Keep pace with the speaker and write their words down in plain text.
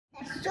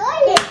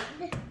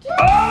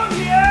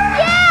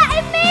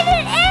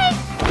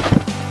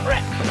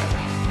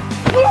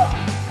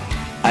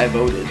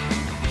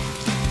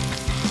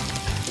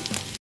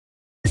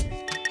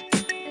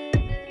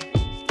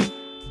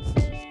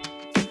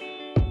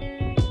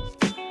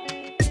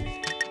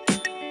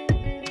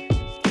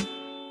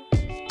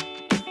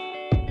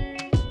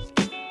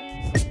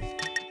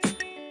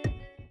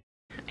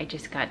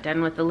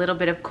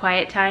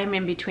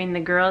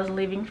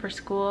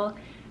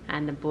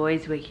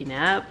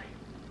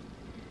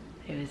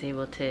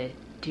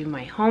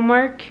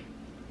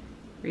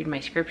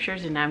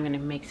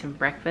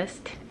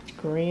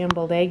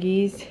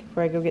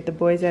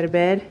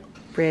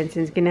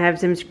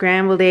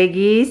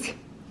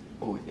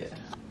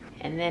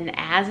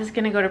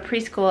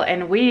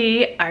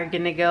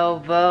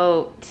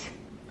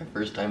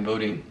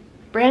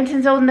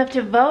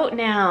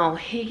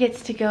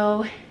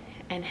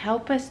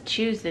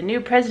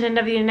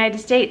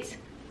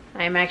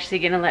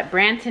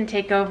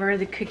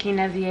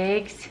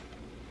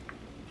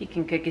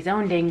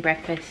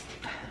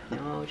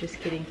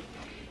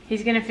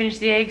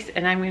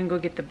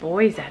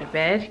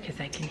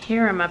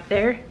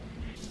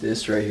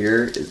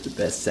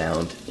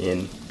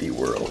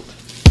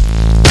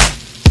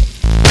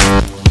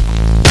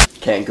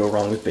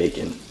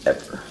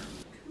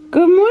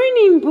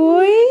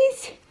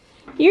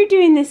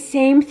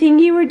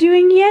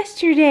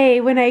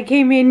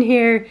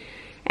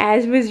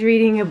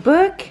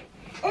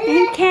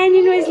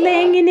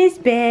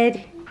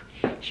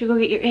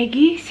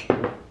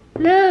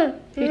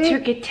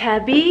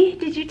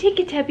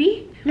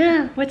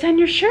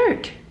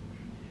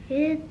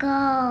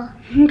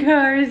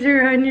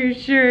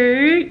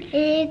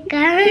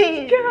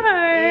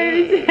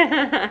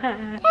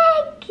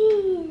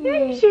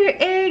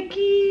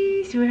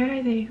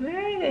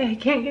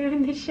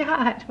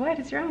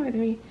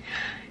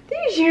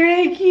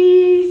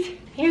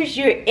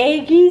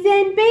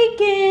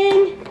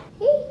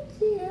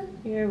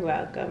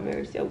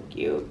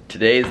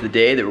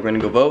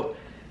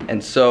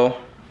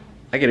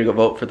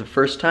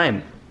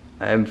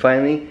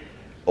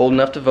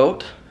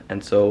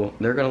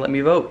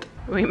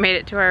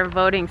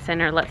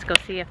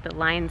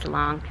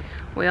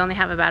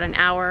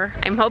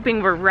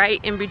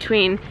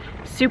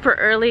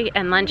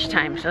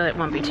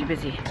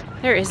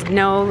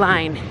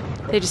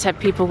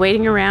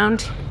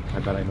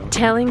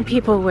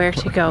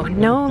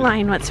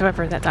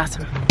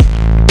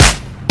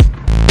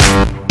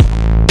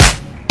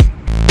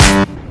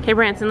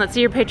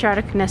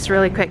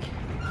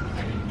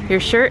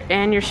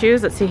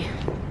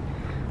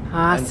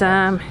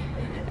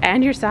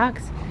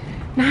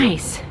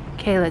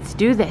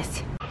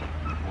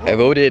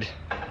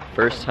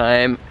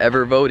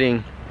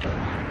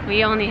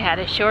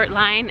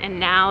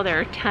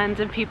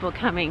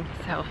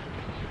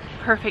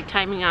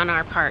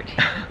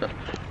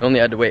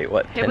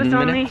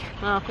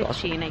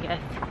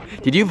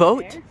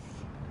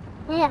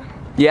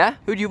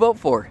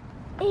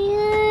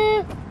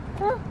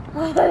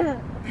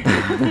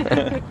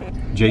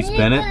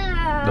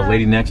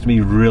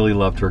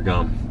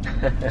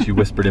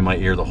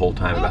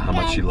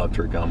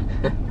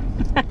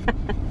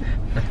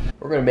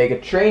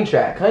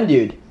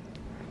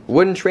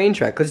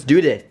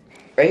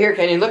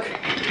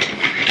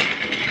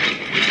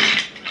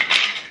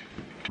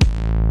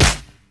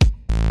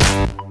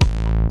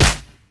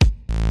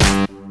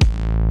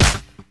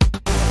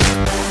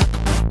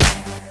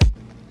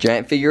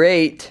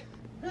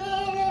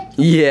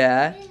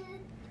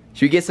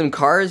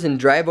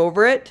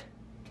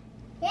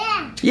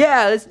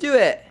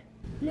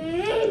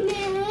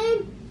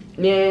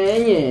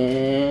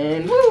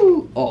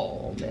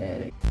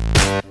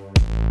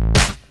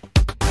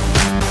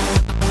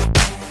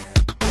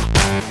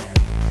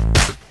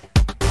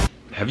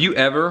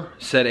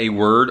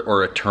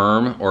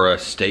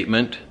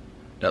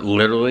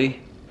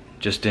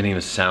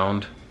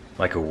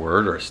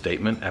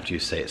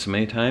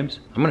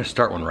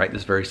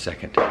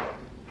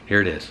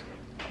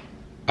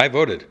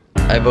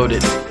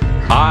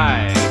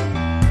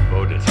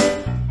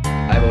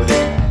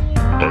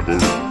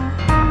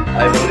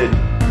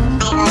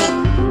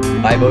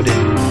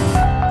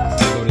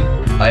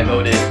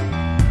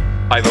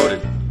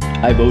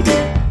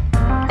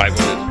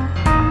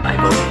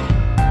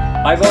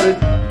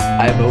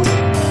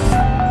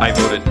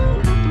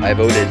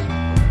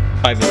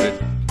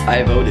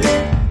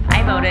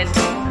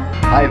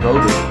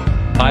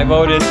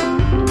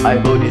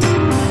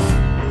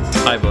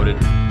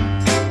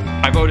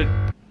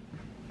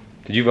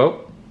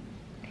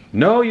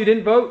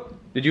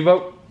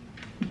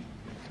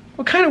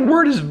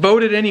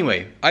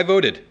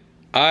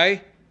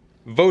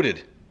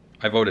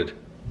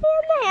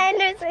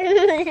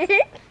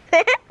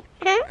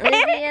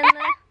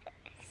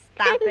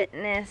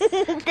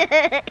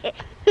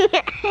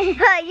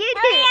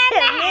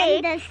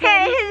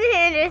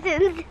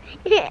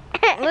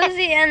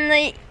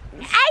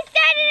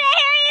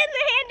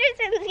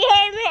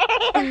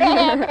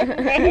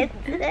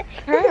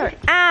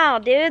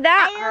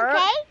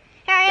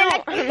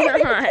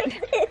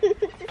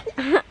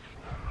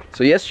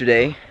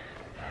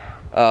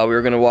We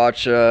were gonna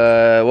watch,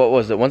 what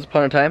was it, Once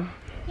Upon a Time?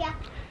 Yeah.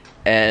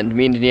 And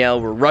me and Danielle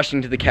were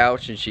rushing to the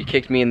couch and she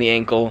kicked me in the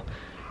ankle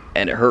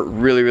and it hurt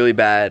really, really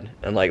bad.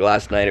 And like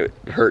last night it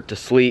hurt to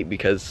sleep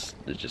because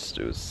it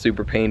was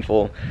super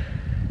painful.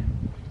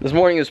 This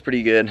morning it was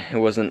pretty good.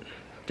 It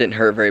didn't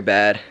hurt very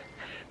bad.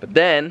 But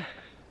then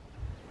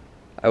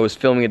I was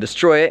filming a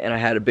Destroy It and I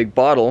had a big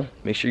bottle.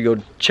 Make sure you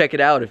go check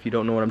it out if you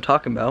don't know what I'm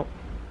talking about.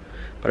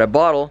 But I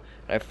bottle,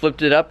 and I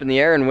flipped it up in the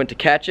air and went to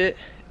catch it,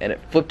 and it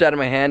flipped out of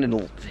my hand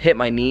and hit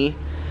my knee,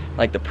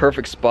 like the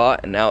perfect spot,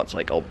 and now it's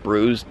like all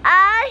bruised.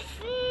 I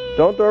see.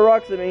 Don't throw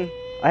rocks at me.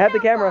 I have the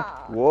camera.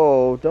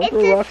 Whoa, don't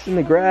throw rocks in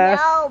the grass.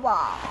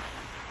 Snowball.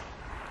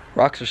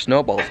 Rocks are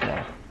snowballs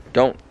now.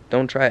 Don't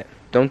try it.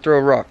 Don't throw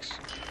rocks.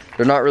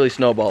 They're not really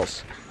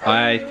snowballs.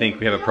 I think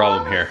we have a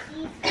problem here.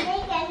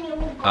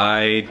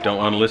 I don't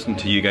want to listen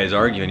to you guys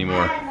argue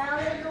anymore.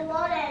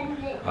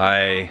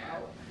 I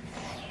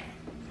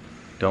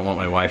don't want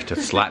my wife to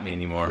slap me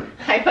anymore.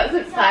 I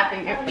wasn't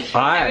slapping you. I was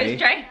trying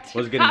to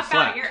was getting pop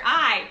slapped. out your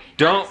eye.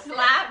 Don't Not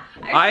slap.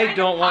 I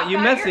don't want you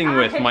messing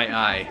with my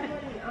eye.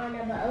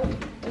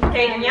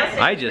 Okay,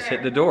 Danielle, I just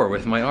hit the door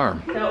with my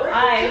arm. so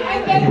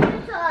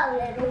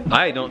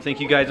I don't think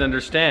you guys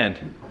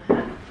understand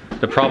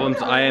the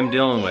problems I am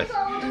dealing with.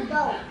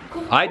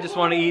 I just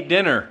want to eat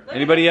dinner.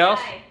 Anybody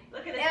else?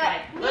 Look at this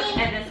guy. Look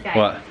at this guy.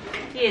 What?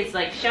 He is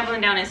like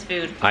shoveling down his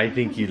food. I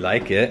think you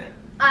like it.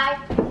 I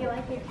feel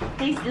like it.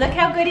 Look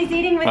how good he's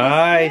eating with his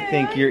I food.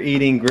 think you're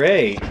eating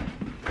great.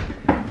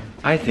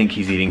 I think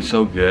he's eating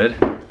so good.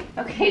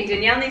 Okay,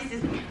 Danielle needs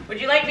to. Would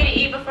you like me to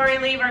eat before you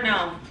leave or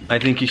no? I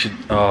think you should.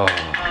 Oh.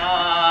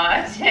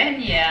 Aw,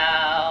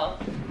 Danielle.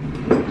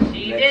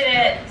 She did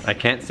it. I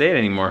can't say it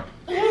anymore.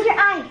 Here's your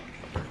eye.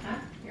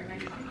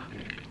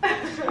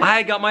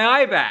 I got my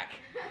eye back.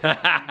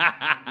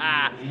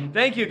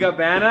 Thank you,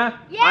 Gabbana.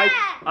 Yeah.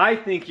 I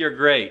think you're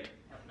great.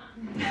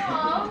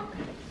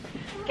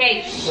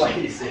 Okay,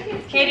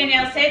 okay,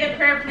 Danielle, say the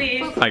prayer,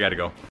 please. I gotta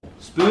go.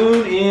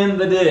 Spoon in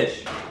the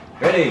dish.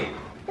 Ready?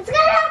 Let's go.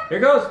 Here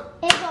goes.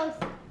 It goes.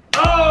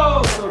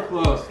 Oh, so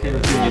close. Okay,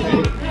 let's see what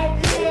you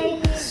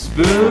think.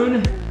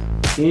 Spoon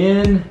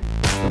in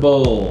the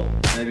bowl.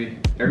 Maybe.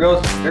 Here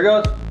goes. Here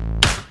goes.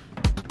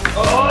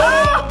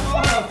 Oh!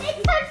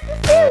 It touched the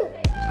soup.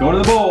 It's going to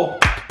the bowl.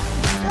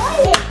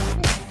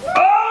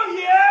 Oh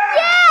yeah!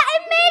 Yeah,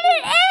 it made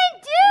it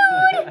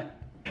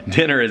in, dude.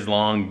 Dinner is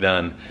long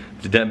done.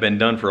 It's been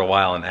done for a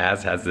while, and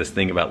Az has this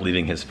thing about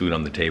leaving his food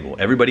on the table.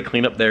 Everybody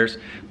cleaned up theirs.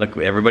 Look,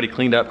 everybody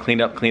cleaned up,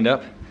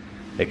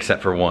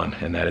 except for one,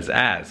 and that is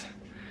Az.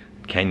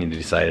 Canyon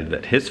decided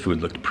that his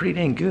food looked pretty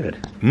dang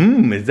good.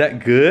 Mmm, is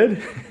that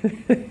good?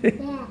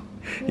 Yeah.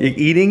 You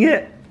eating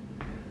it?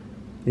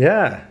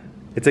 Yeah.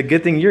 It's a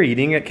good thing you're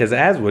eating it, because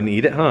Az wouldn't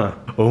eat it, huh?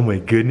 Oh my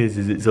goodness,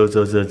 is it so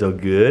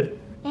good?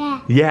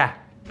 Yeah. Yeah.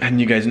 And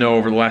you guys know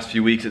over the last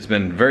few weeks it's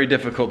been very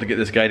difficult to get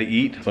this guy to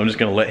eat, so I'm just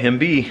gonna let him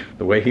be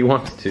the way he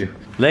wants to.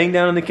 Laying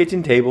down on the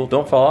kitchen table.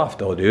 Don't fall off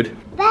though, dude.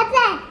 That's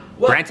it.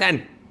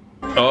 Branson!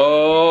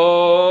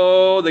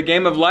 Oh, the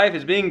game of life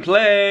is being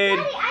played.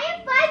 Daddy, I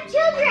have 5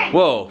 children.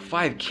 Whoa,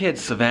 5 kids,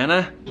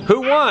 Savannah.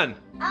 Who won?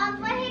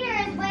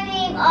 Flater is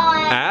winning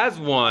on. Az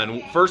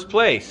won, first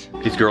place.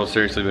 These girls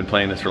seriously been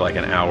playing this for like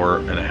an hour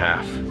and a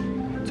half.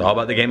 It's all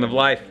about the game of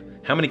life.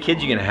 How many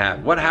kids you gonna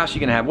have? What house you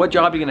gonna have? What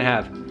job you gonna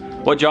have?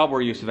 What job were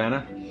you,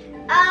 Savannah?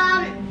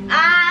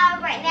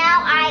 Right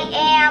now I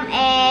am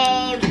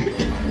a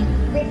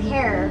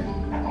repairer.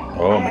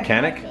 Oh, a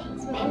mechanic?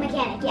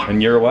 Mechanic, yeah.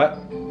 And you're what?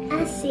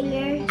 A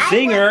singer.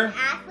 Singer?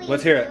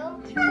 Let's hear it.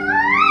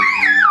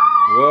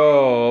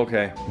 Whoa,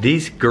 okay.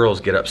 These girls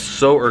get up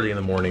so early in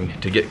the morning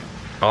to get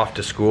off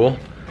to school.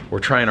 We're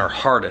trying our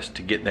hardest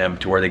to get them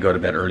to where they go to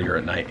bed earlier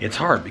at night. It's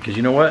hard because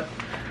you know what?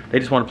 They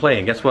just want to play,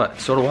 and guess what?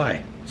 So do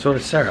I. So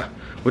does Sarah.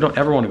 We don't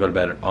ever want to go to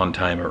bed on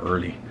time or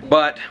early.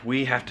 But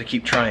we have to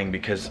keep trying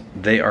because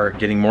they are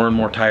getting more and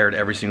more tired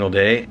every single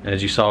day. And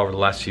as you saw over the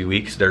last few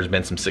weeks, there's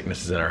been some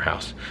sicknesses in our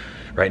house.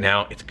 Right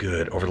now, it's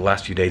good. Over the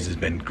last few days, it's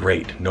been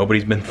great.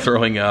 Nobody's been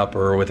throwing up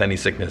or with any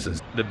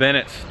sicknesses. The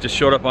Bennetts just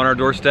showed up on our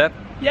doorstep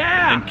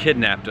and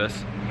kidnapped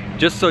us.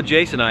 Just so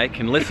Jace and I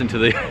can listen to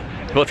the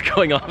what's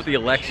going on with the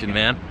election,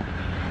 man.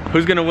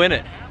 Who's gonna win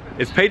it?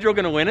 Is Pedro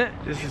gonna win it?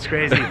 This is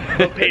crazy.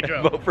 Vote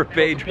Pedro. Vote for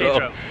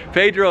Pedro.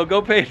 Pedro,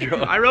 go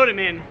Pedro. I wrote him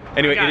in.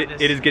 Anyway,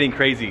 it is getting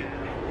crazy.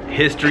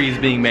 History is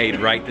being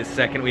made right this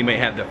second. We may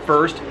have the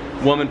first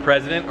woman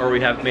president, or we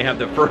may have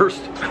the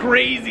first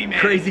crazy man.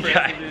 crazy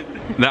president.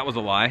 guy. That was a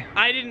lie.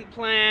 I didn't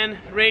plan.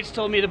 Rach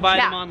told me to buy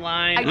them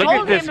online. I Look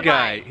told at this him to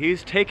guy. buy.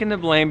 He's taking the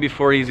blame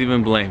before he's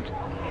even blamed.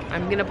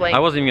 I'm gonna blame. I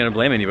wasn't even gonna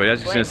blame anybody. I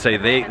was just gonna say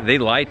they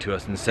lied to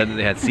us and said that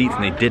they had seats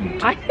and they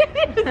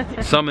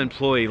didn't. Some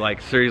employee,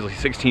 like seriously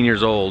 16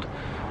 years old,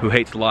 who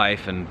hates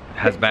life and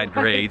has bad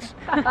grades,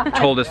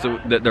 told us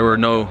that there were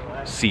no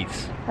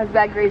seats. Has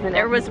bad grades in.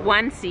 There was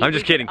one seat. I'm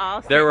just kidding.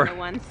 There were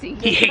one seat.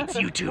 He hates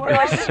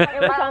YouTubers.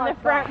 It was on the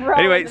front row.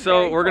 Anyway,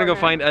 so we're gonna go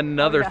find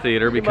another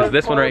theater because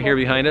this one right here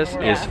behind us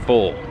is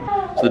full.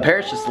 So the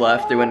parents just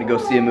left. They went to go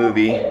see a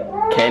movie.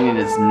 Canyon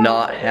is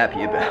not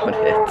happy about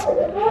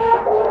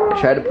it.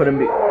 tried to put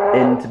him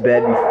into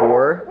bed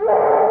before.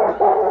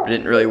 It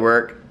didn't really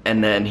work.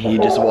 And then he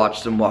just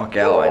watched him walk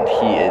out and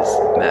he is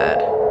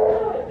mad.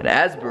 And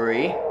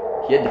Asbury,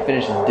 he had to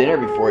finish his dinner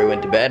before he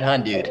went to bed, huh,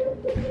 dude?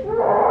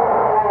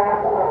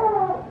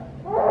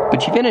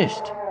 But you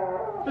finished.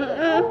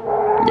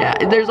 Yeah,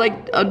 there's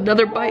like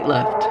another bite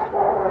left.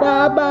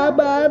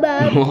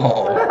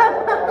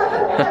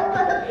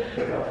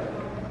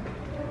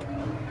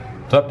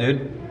 What's up,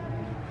 dude?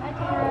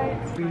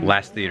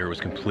 Last theater was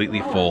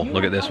completely full.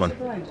 Look at this one.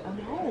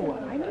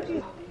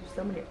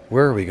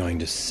 Where are we going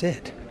to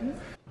sit?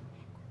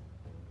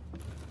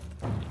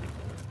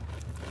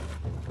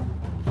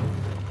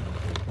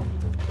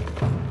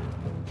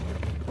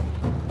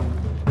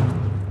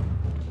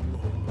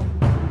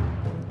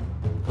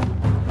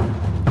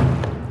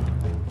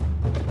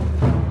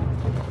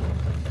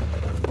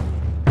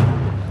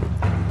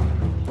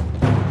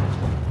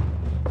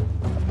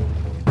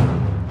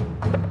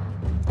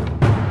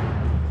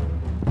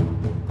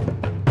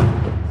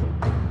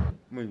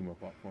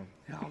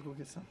 Yeah, I'll go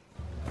get some.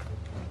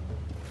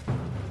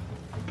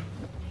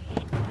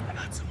 I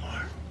got some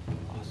more.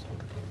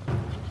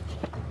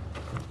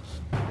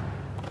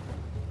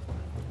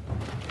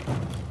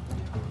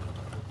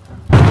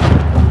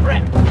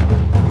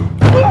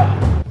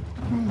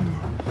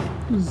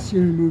 This is a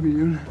scary movie,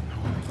 dude.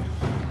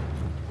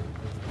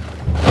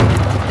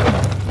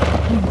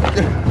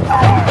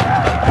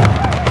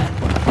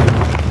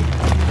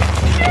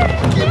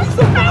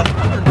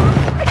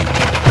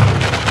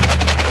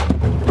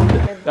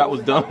 That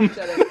was dumb.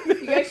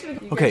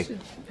 Okay,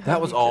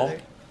 that was all.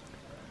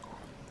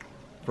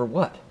 For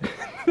what?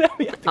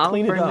 We have to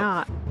clean it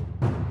up. Not.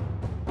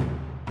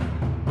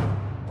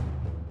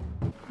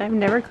 I've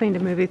never cleaned a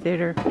movie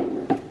theater.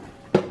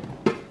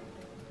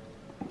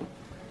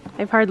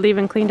 I've hardly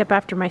even cleaned up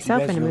after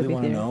myself in a movie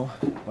theater. Know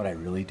what I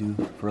really do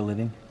for a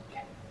living?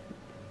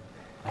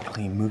 I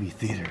clean movie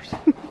theaters.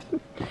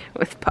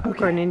 With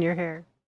popcorn in your hair.